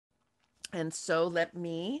And so let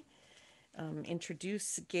me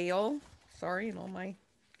introduce Gail. Sorry, and all my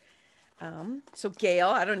so Gail,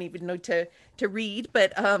 I don't even know to read,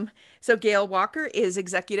 but so Gail Walker is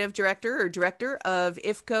executive director or director of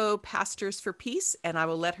IFCO Pastors for Peace, and I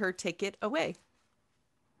will let her take it away.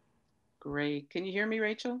 Great. Can you hear me,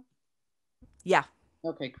 Rachel? Yeah.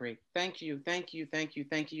 Okay, great. Thank you. Thank you. Thank you.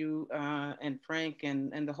 Thank you. And Frank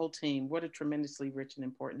and the whole team. What a tremendously rich and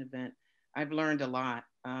important event. I've learned a lot.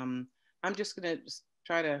 I'm just going to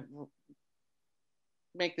try to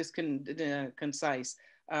make this concise.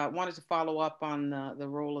 Wanted to follow up on the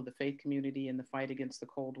role of the faith community in the fight against the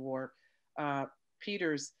Cold War. Uh,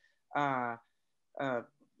 Peter's uh, uh,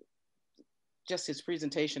 just his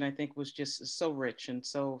presentation, I think, was just so rich and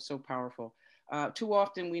so powerful. Too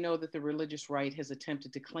often, we know that the religious right has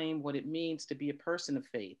attempted to claim what it means to be a person of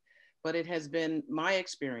faith, but it has been my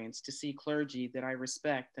experience to see clergy that I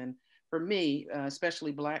respect, and for me,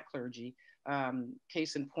 especially Black clergy.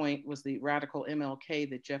 Case in point was the radical MLK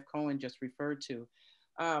that Jeff Cohen just referred to.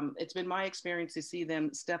 It's been my experience to see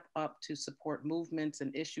them step up to support movements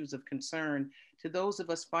and issues of concern to those of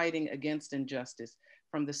us fighting against injustice,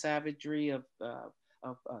 from the savagery of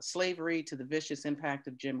slavery to the vicious impact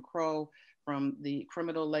of Jim Crow, from the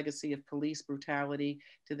criminal legacy of police brutality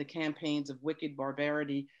to the campaigns of wicked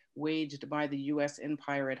barbarity waged by the US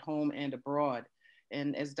empire at home and abroad.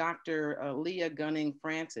 And as Dr. Leah Gunning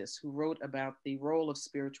Francis, who wrote about the role of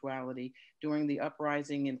spirituality during the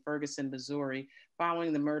uprising in Ferguson, Missouri,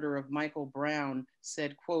 following the murder of Michael Brown,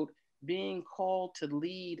 said, quote, being called to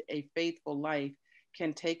lead a faithful life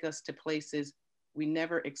can take us to places we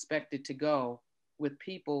never expected to go with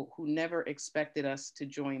people who never expected us to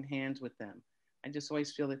join hands with them. I just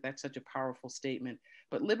always feel that that's such a powerful statement.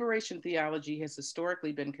 But liberation theology has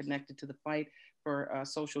historically been connected to the fight for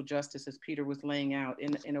social justice, as Peter was laying out,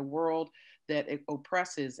 in a world that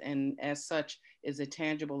oppresses, and as such is a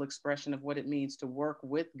tangible expression of what it means to work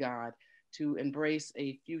with God, to embrace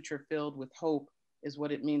a future filled with hope, is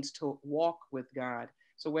what it means to walk with God.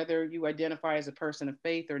 So, whether you identify as a person of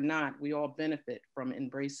faith or not, we all benefit from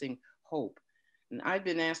embracing hope. And I've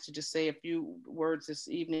been asked to just say a few words this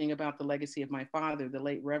evening about the legacy of my father, the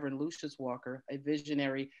late Reverend Lucius Walker, a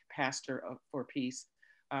visionary pastor for peace,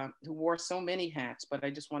 who wore so many hats. But I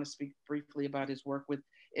just want to speak briefly about his work with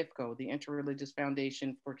IFCO, the Interreligious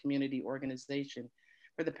Foundation for Community Organization.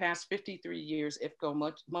 For the past 53 years,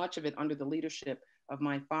 IFCO, much of it under the leadership of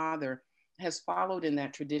my father, has followed in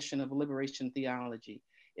that tradition of liberation theology.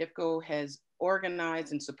 IFCO has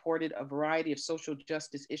organized and supported a variety of social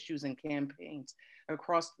justice issues and campaigns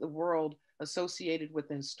across the world associated with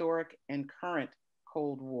the historic and current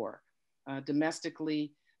Cold War.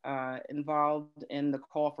 Domestically, involved in the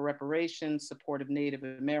call for reparations, support of Native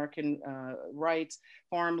American rights,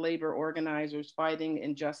 farm labor organizers fighting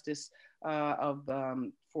injustice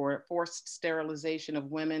for forced sterilization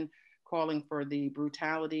of women, calling for the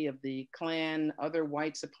brutality of the Klan, other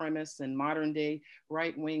white supremacists, and modern day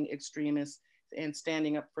right wing extremists, and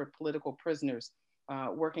standing up for political prisoners,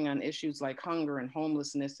 working on issues like hunger and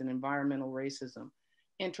homelessness and environmental racism.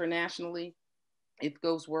 Internationally,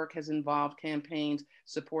 IFCO's work has involved campaigns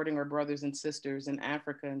supporting our brothers and sisters in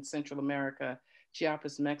Africa and Central America,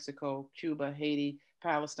 Chiapas, Mexico, Cuba, Haiti,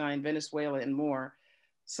 Palestine, Venezuela, and more.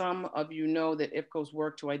 Some of you know that IFCO's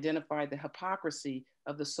work to identify the hypocrisy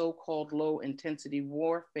of the so called low intensity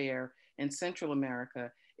warfare in Central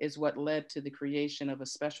America is what led to the creation of a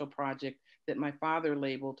special project that my father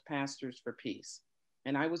labeled Pastors for Peace.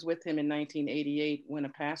 And I was with him in 1988 when a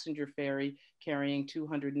passenger ferry carrying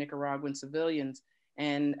 200 Nicaraguan civilians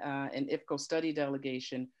and an IFCO study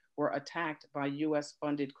delegation were attacked by US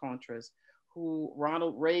funded Contras, who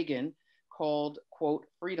Ronald Reagan called, quote,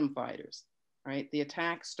 freedom fighters. Right? The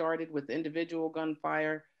attack started with individual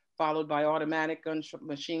gunfire, followed by automatic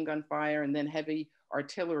machine gun fire, and then heavy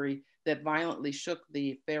artillery that violently shook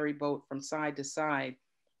the ferry boat from side to side.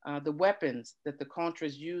 The weapons that the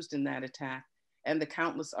Contras used in that attack and the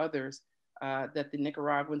countless others that the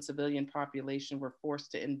Nicaraguan civilian population were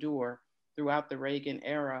forced to endure throughout the Reagan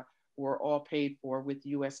era were all paid for with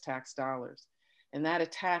US tax dollars. And that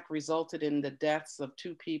attack resulted in the deaths of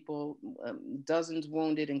two people, dozens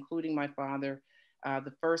wounded, including my father.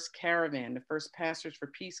 The first caravan, the first Pastors for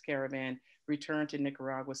Peace caravan, returned to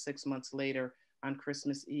Nicaragua 6 months later on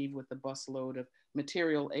Christmas Eve with a busload of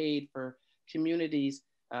material aid for communities,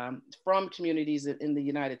 from communities in the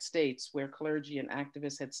United States where clergy and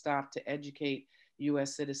activists had stopped to educate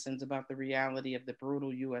US citizens about the reality of the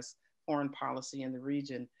brutal US foreign policy in the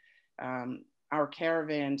region. Our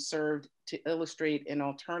caravan served to illustrate an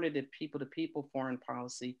alternative people to people foreign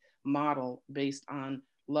policy model based on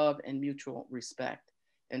love and mutual respect.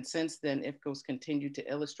 And since then, IFCO's continued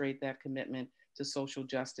to illustrate that commitment to social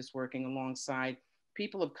justice, working alongside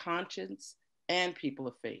people of conscience and people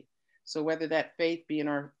of faith. So, whether that faith be in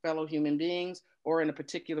our fellow human beings or in a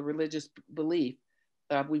particular religious belief,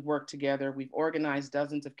 we've worked together. We've organized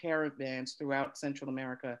dozens of caravans throughout Central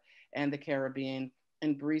America and the Caribbean,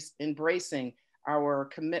 embracing our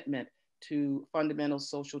commitment to fundamental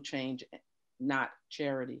social change, not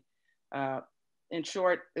charity. Uh, in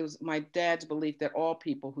short, it was my dad's belief that all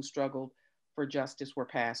people who struggled for justice were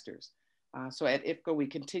pastors. So at IFCO, we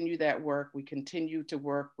continue that work. We continue to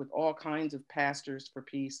work with all kinds of pastors for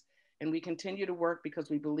peace. And we continue to work because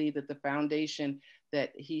we believe that the foundation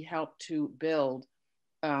that he helped to build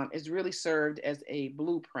is really served as a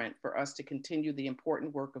blueprint for us to continue the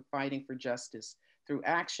important work of fighting for justice through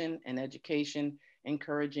action and education,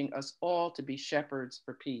 encouraging us all to be shepherds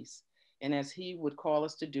for peace. And as he would call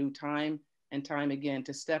us to do time and time again,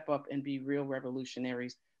 to step up and be real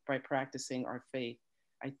revolutionaries by practicing our faith.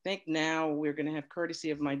 I think now we're going to have,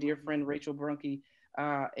 courtesy of my dear friend Rachel Brunke,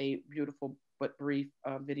 a beautiful but brief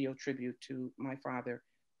video tribute to my father,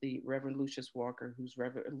 the Reverend Lucius Walker, whose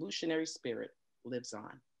revolutionary spirit lives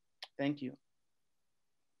on. Thank you.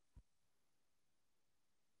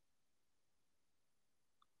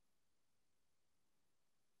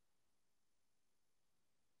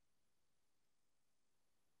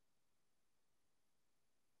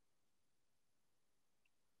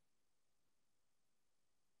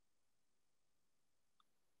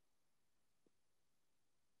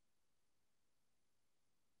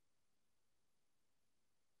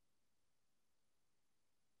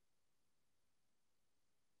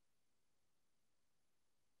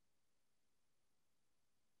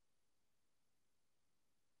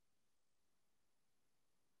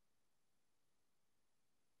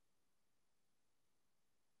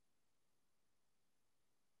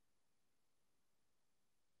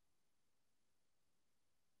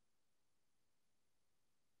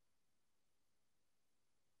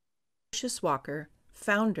 Lucius Walker,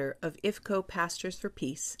 founder of IFCO Pastors for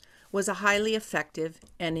Peace, was a highly effective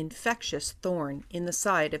and infectious thorn in the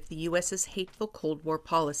side of the U.S.'s hateful Cold War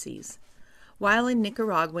policies. While in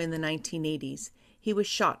Nicaragua in the 1980s, he was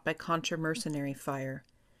shot by Contra mercenary fire.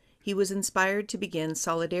 He was inspired to begin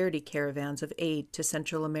solidarity caravans of aid to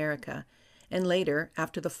Central America, and later,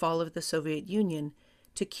 after the fall of the Soviet Union,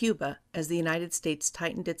 to Cuba as the United States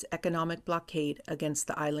tightened its economic blockade against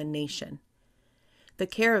the island nation. The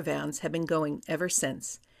caravans have been going ever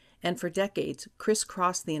since, and for decades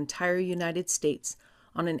crisscrossed the entire United States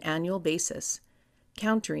on an annual basis,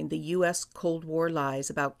 countering the U.S. Cold War lies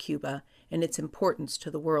about Cuba and its importance to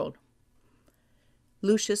the world.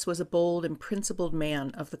 Lucius was a bold and principled man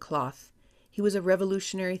of the cloth. He was a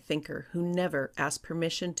revolutionary thinker who never asked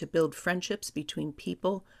permission to build friendships between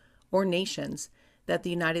people or nations that the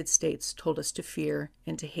United States told us to fear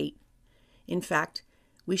and to hate. In fact,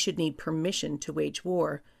 we should need permission to wage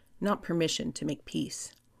war, not permission to make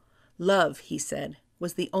peace. Love, he said,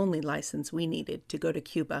 was the only license we needed to go to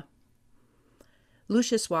Cuba.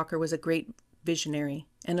 Lucius Walker was a great visionary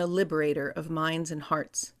and a liberator of minds and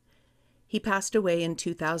hearts. He passed away in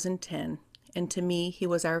 2010, and to me, he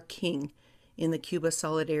was our king in the Cuba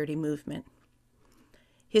Solidarity movement.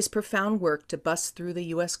 His profound work to bust through the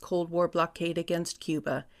U.S. Cold War blockade against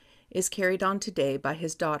Cuba is carried on today by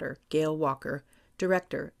his daughter, Gail Walker,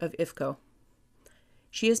 director of IFCO.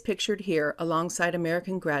 She is pictured here alongside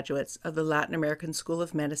American graduates of the Latin American School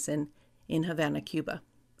of Medicine in Havana, Cuba.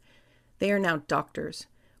 They are now doctors,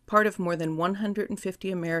 part of more than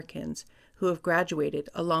 150 Americans who have graduated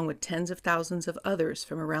along with tens of thousands of others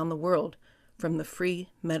from around the world from the free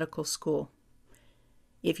medical school.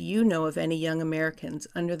 If you know of any young Americans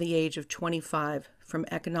under the age of 25 from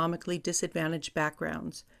economically disadvantaged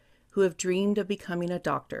backgrounds who have dreamed of becoming a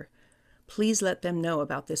doctor, please let them know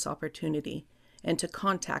about this opportunity and to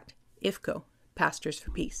contact IFCO, Pastors for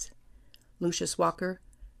Peace. Lucius Walker,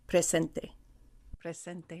 presente.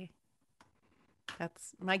 Presente.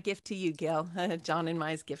 That's my gift to you, Gail. John and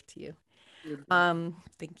Mai's gift to you.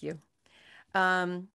 Thank you.